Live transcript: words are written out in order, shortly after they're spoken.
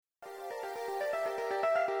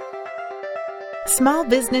Small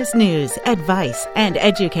business news, advice, and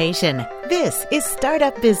education. This is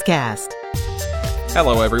Startup Bizcast.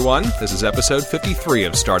 Hello, everyone. This is episode 53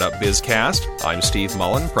 of Startup Bizcast. I'm Steve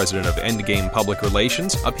Mullen, president of Endgame Public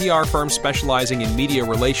Relations, a PR firm specializing in media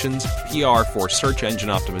relations, PR for search engine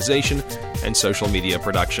optimization, and social media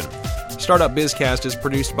production. Startup Bizcast is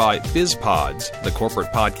produced by BizPods, the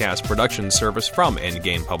corporate podcast production service from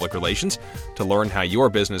Endgame Public Relations. To learn how your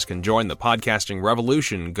business can join the podcasting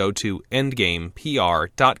revolution, go to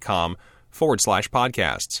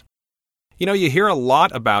endgamepr.com/podcasts. You know, you hear a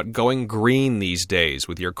lot about going green these days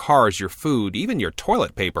with your cars, your food, even your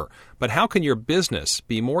toilet paper. But how can your business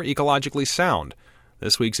be more ecologically sound?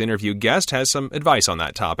 This week's interview guest has some advice on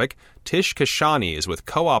that topic. Tish Kashani is with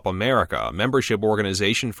Co-op America, a membership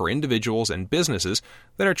organization for individuals and businesses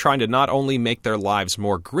that are trying to not only make their lives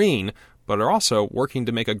more green, but are also working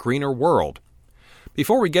to make a greener world.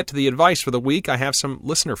 Before we get to the advice for the week, I have some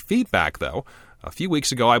listener feedback, though. A few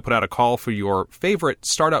weeks ago, I put out a call for your favorite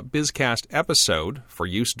Startup Bizcast episode for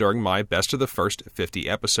use during my Best of the First 50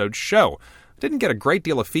 episode show. Didn't get a great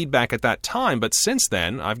deal of feedback at that time, but since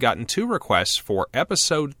then, I've gotten 2 requests for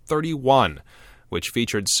episode 31, which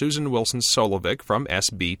featured Susan Wilson-Solovic from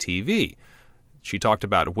SBTV. She talked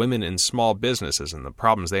about women in small businesses and the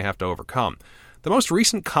problems they have to overcome. The most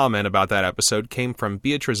recent comment about that episode came from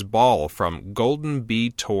Beatrice Ball from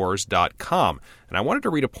goldenbeetours.com, and I wanted to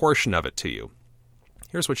read a portion of it to you.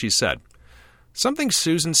 Here's what she said. Something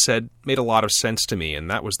Susan said made a lot of sense to me, and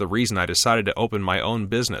that was the reason I decided to open my own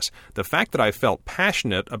business. The fact that I felt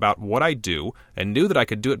passionate about what I do and knew that I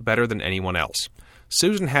could do it better than anyone else.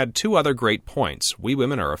 Susan had 2 other great points. We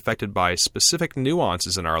women are affected by specific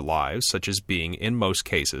nuances in our lives, such as being, in most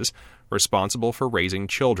cases, responsible for raising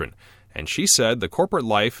children. And she said the corporate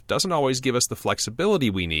life doesn't always give us the flexibility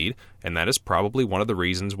we need, and that is probably one of the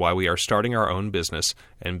reasons why we are starting our own business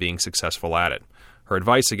and being successful at it. Her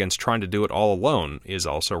advice against trying to do it all alone is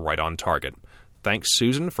also right on target. Thanks,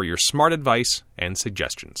 Susan, for your smart advice and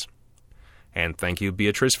suggestions. And thank you,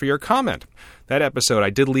 Beatrice, for your comment. That episode, I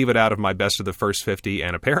did leave it out of my Best of the First 50,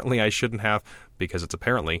 and apparently I shouldn't have, because it's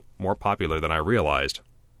apparently more popular than I realized.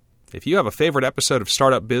 If you have a favorite episode of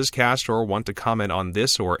Startup Bizcast or want to comment on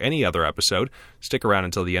this or any other episode, stick around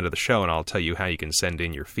until the end of the show and I'll tell you how you can send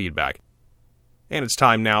in your feedback. And it's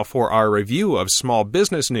time now for our review of small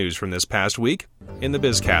business news from this past week in the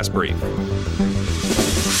Bizcast Brief.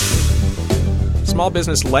 Small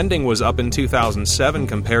business lending was up in 2007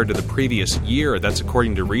 compared to the previous year. That's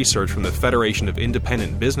according to research from the Federation of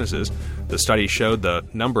Independent Businesses. The study showed the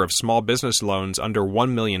number of small business loans under $1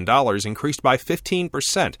 million increased by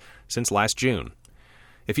 15% since last June.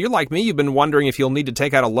 If you're like me, you've been wondering if you'll need to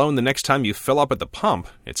take out a loan the next time you fill up at the pump.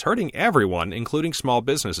 It's hurting everyone, including small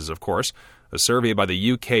businesses, of course. A survey by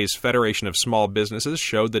the UK's Federation of Small Businesses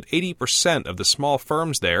showed that 80% of the small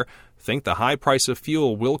firms there think the high price of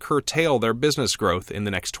fuel will curtail their business growth in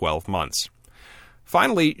the next 12 months.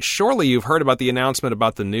 Finally, surely you've heard about the announcement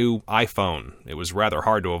about the new iPhone. It was rather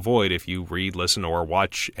hard to avoid if you read, listen, or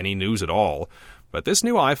watch any news at all. But this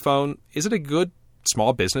new iPhone, is it a good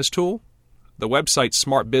small business tool? The website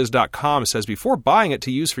smartbiz.com says before buying it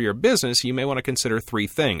to use for your business, you may want to consider 3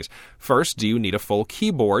 things. First, do you need a full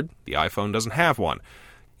keyboard? The iPhone doesn't have one.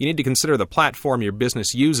 You need to consider the platform your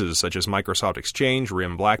business uses, such as Microsoft Exchange,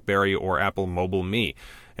 RIM BlackBerry, or Apple Mobile Me.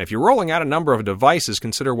 And if you're rolling out a number of devices,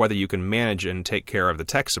 consider whether you can manage and take care of the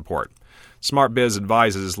tech support. SmartBiz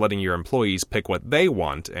advises letting your employees pick what they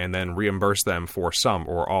want and then reimburse them for some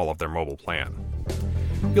or all of their mobile plan.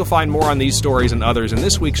 You'll find more on these stories and others in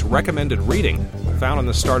this week's recommended reading, found on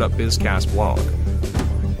the Startup Bizcast blog.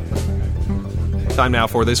 Time now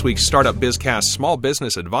for this week's Startup Bizcast small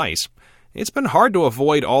business advice. It's been hard to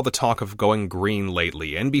avoid all the talk of going green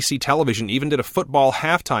lately. NBC Television even did a football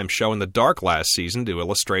halftime show in the dark last season to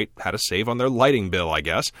illustrate how to save on their lighting bill, I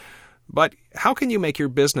guess. But how can you make your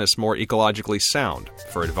business more ecologically sound?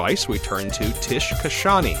 For advice, we turn to Tish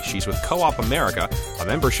Kashani. She's with Co-op America, a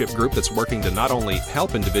membership group that's working to not only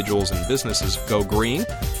help individuals and businesses go green,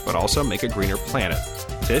 but also make a greener planet.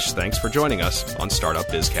 Tish, thanks for joining us on Startup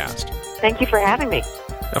Bizcast. Thank you for having me.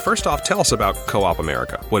 Now, first off, tell us about Co-op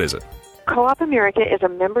America. What is it? Co-op America is a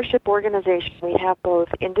membership organization. We have both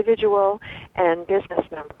individual and business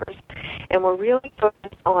members, and we're really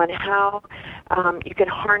focused on how you can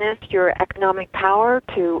harness your economic power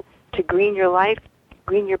to green your life,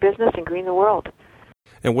 green your business, and green the world.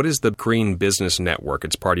 And what is the Green Business Network?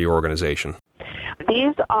 It's part of your organization.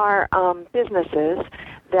 These are businesses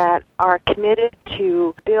that are committed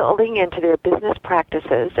to building into their business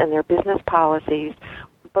practices and their business policies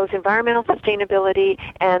both environmental sustainability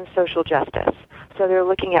and social justice. So they're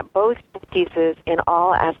looking at both pieces in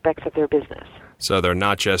all aspects of their business. So they're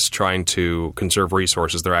not just trying to conserve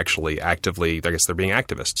resources, they're actually actively, I guess they're being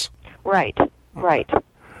activists. Right.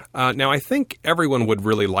 Now, I think everyone would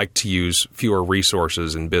really like to use fewer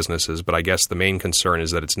resources in businesses, but I guess the main concern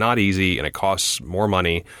is that it's not easy and it costs more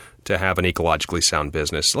money to have an ecologically sound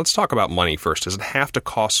business. Let's talk about money first. Does it have to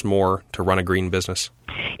cost more to run a green business?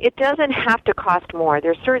 It doesn't have to cost more.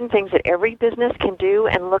 There's certain things that every business can do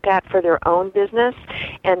and look at for their own business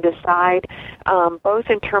and decide both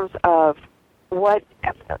in terms of what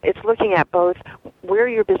it's looking at, both where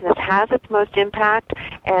your business has its most impact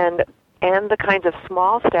and the kinds of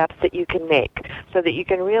small steps that you can make, so that you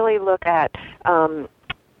can really look at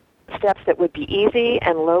steps that would be easy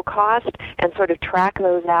and low cost, and sort of track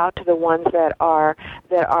those out to the ones that are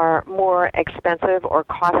more expensive or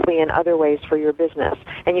costly in other ways for your business.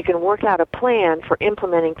 And you can work out a plan for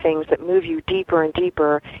implementing things that move you deeper and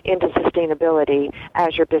deeper into sustainability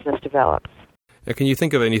as your business develops. Now, can you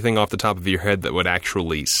think of anything off the top of your head that would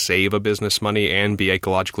actually save a business money and be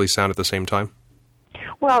ecologically sound at the same time?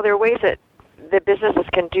 Well, there are ways that the businesses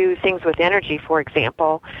can do things with energy, for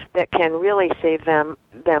example, that can really save them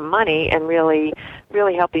money and really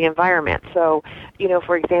help the environment. So,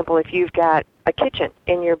 for example, if you've got a kitchen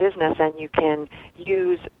in your business and you can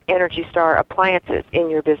use Energy Star appliances in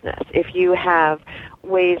your business, if you have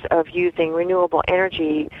ways of using renewable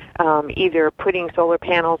energy, either putting solar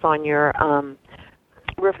panels on your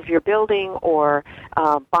roof of your building or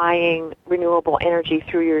buying renewable energy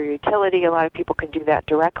through your utility. A lot of people can do that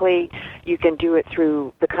directly. You can do it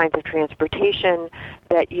through the kinds of transportation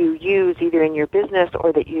that you use either in your business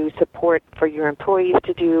or that you support for your employees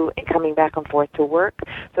to do in coming back and forth to work.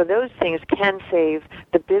 So those things can save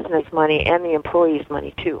the business money and the employees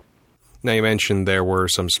money too. Now, you mentioned there were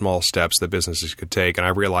some small steps that businesses could take, and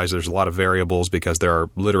I realize there's a lot of variables because there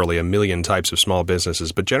are literally a million types of small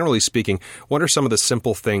businesses. But generally speaking, what are some of the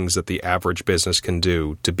simple things that the average business can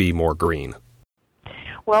do to be more green?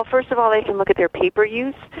 Well, first of all, they can look at their paper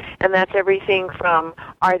use, and that's everything from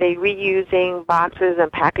are they reusing boxes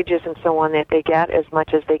and packages and so on that they get as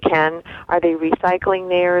much as they can? Are they recycling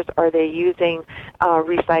theirs? Are they using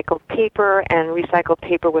recycled paper and recycled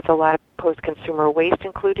paper with a lot of post-consumer waste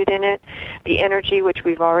included in it? The energy, which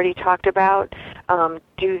we've already talked about,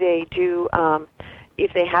 do they do...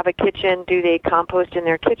 if they have a kitchen, do they compost in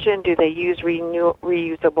their kitchen? Do they use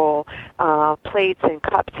reusable plates and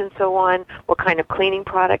cups and so on? What kind of cleaning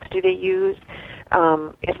products do they use?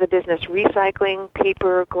 Is the business recycling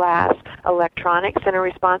paper, glass, electronics in a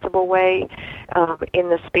responsible way? In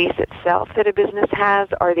the space itself that a business has,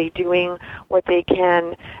 are they doing what they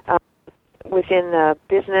can within the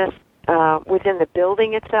business, within the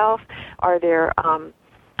building itself? Are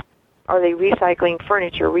they recycling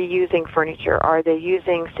furniture, reusing furniture? Are they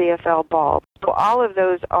using CFL bulbs? So all of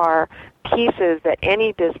those are pieces that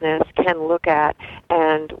any business can look at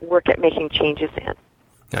and work at making changes in.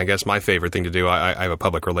 I guess my favorite thing to do, I have a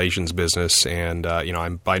public relations business, and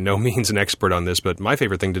I'm by no means an expert on this, but my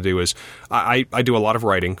favorite thing to do is I do a lot of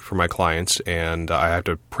writing for my clients, and I have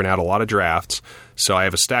to print out a lot of drafts. So I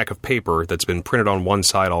have a stack of paper that's been printed on one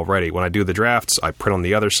side already. When I do the drafts, I print on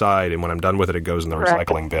the other side, and when I'm done with it, it goes in the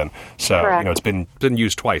recycling bin. So it's been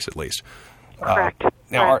used twice at least. Correct.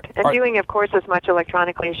 And doing, of course, as much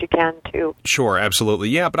electronically as you can, too. Sure, absolutely.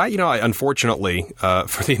 Yeah, but I unfortunately,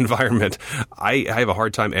 for the environment, I have a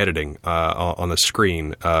hard time editing on the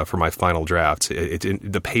screen for my final drafts.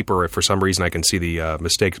 The paper, for some reason, I can see the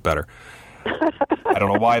mistakes better. I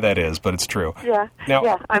don't know why that is, but it's true. Yeah,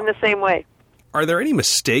 I'm the same way. Are there any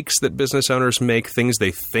mistakes that business owners make, things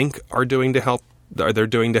they think are doing to help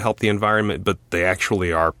the environment, but they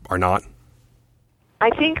actually are not? I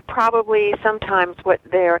think probably sometimes what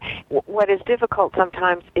is difficult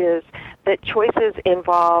sometimes is that choices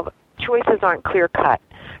aren't clear cut.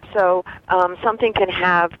 So something can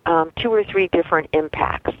have 2 or 3 different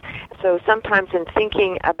impacts. So sometimes in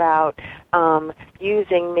thinking about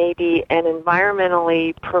using maybe an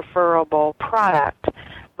environmentally preferable product,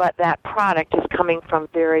 but that product is coming from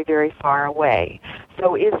very, very far away.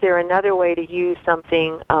 So is there another way to use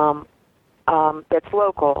something that's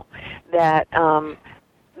local that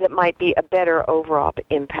might be a better overall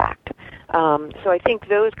impact? So I think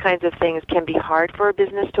those kinds of things can be hard for a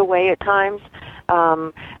business to weigh at times.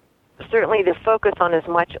 Certainly the focus on as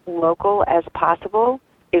much local as possible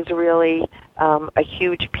is really a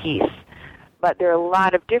huge piece. But there are a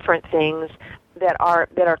lot of different things that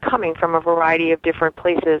are coming from a variety of different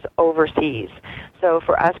places overseas. So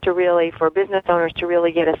for business owners to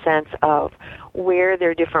really get a sense of where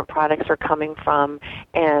their different products are coming from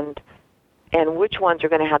and which ones are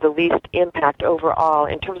going to have the least impact overall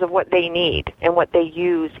in terms of what they need and what they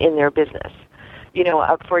use in their business.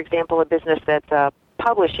 for example, a business that's a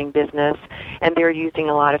publishing business and they're using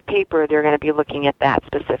a lot of paper, they're going to be looking at that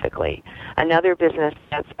specifically. Another business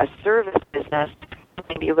that's a service business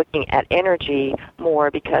may be looking at energy more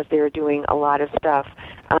because they're doing a lot of stuff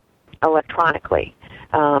electronically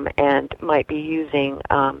and might be using,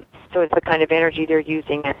 so it's the kind of energy they're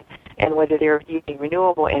using and whether they're using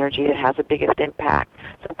renewable energy that has the biggest impact.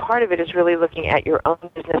 So part of it is really looking at your own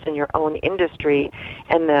business and your own industry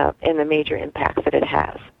and the major impacts that it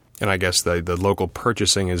has. And I guess the local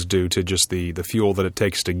purchasing is due to just the fuel that it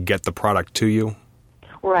takes to get the product to you?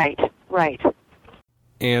 Right.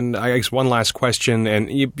 And I guess one last question,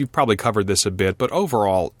 and you probably covered this a bit, but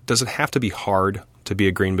overall, does it have to be hard to be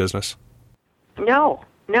a green business? No.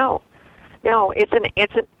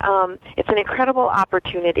 It's an incredible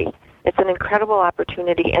opportunity. It's an incredible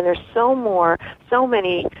opportunity, and there's so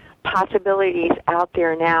many possibilities out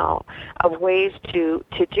there now of ways to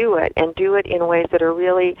do it and do it in ways that are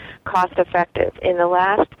really cost effective. In the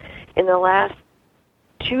last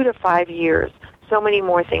 2 to 5 years, so many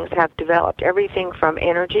more things have developed. Everything from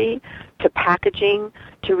energy to packaging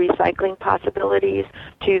to recycling possibilities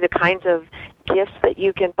to the kinds of gifts that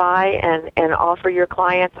you can buy and offer your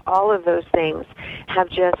clients. All of those things have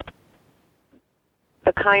just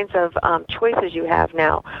the kinds of choices you have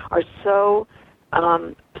now are so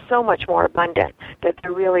much more abundant that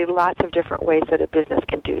there are really lots of different ways that a business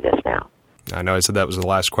can do this now. I know I said that was the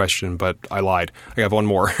last question, but I lied. I have one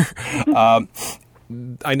more.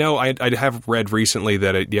 I know I have read recently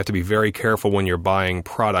that you have to be very careful when you're buying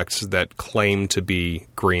products that claim to be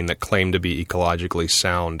green, that claim to be ecologically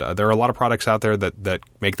sound. There are a lot of products out there that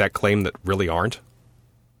make that claim that really aren't.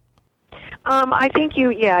 I think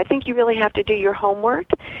you really have to do your homework,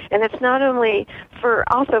 and it's not only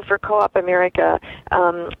also for Co-op America.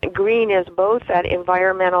 Green is both that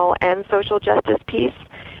environmental and social justice piece.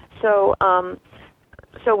 So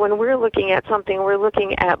when we're looking at something, we're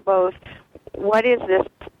looking at both what is this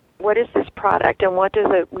product and what does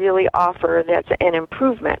it really offer that's an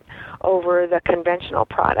improvement over the conventional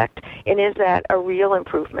product, and is that a real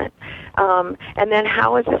improvement? And then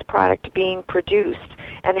how is this product being produced,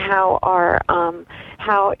 and is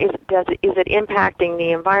it impacting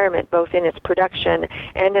the environment both in its production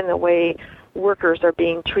and in the way workers are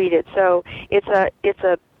being treated? So it's a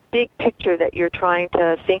big picture that you're trying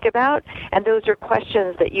to think about, and those are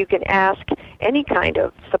questions that you can ask any kind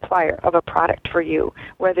of supplier of a product for you,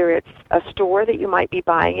 whether it's a store that you might be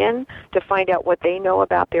buying in to find out what they know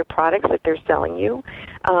about their products that they're selling you,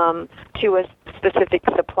 to a specific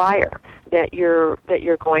supplier that you're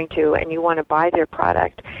going to and you want to buy their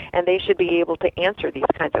product, and they should be able to answer these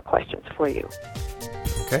kinds of questions for you.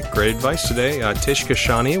 Okay, great advice today. Tish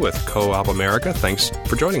Kashani with Co-op America. Thanks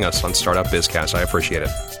for joining us on Startup Bizcast. I appreciate it.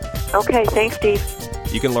 Okay, thanks, Steve.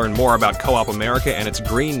 You can learn more about Co-op America and its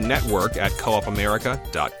green network at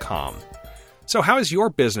coopamerica.com. So how is your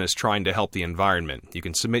business trying to help the environment? You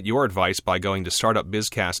can submit your advice by going to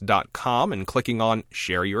startupbizcast.com and clicking on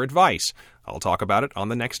Share Your Advice. I'll talk about it on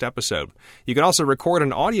the next episode. You can also record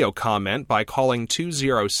an audio comment by calling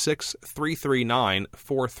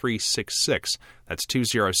 206-339-4366. That's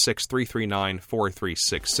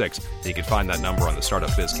 206-339-4366. You can find that number on the Startup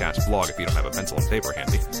Bizcast blog if you don't have a pencil and paper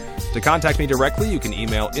handy. To contact me directly, you can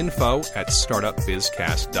email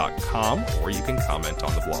info@startupbizcast.com, or you can comment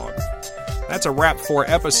on the blog. That's a wrap for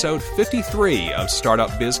episode 53 of Startup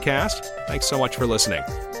Bizcast. Thanks so much for listening.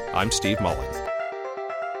 I'm Steve Mullen.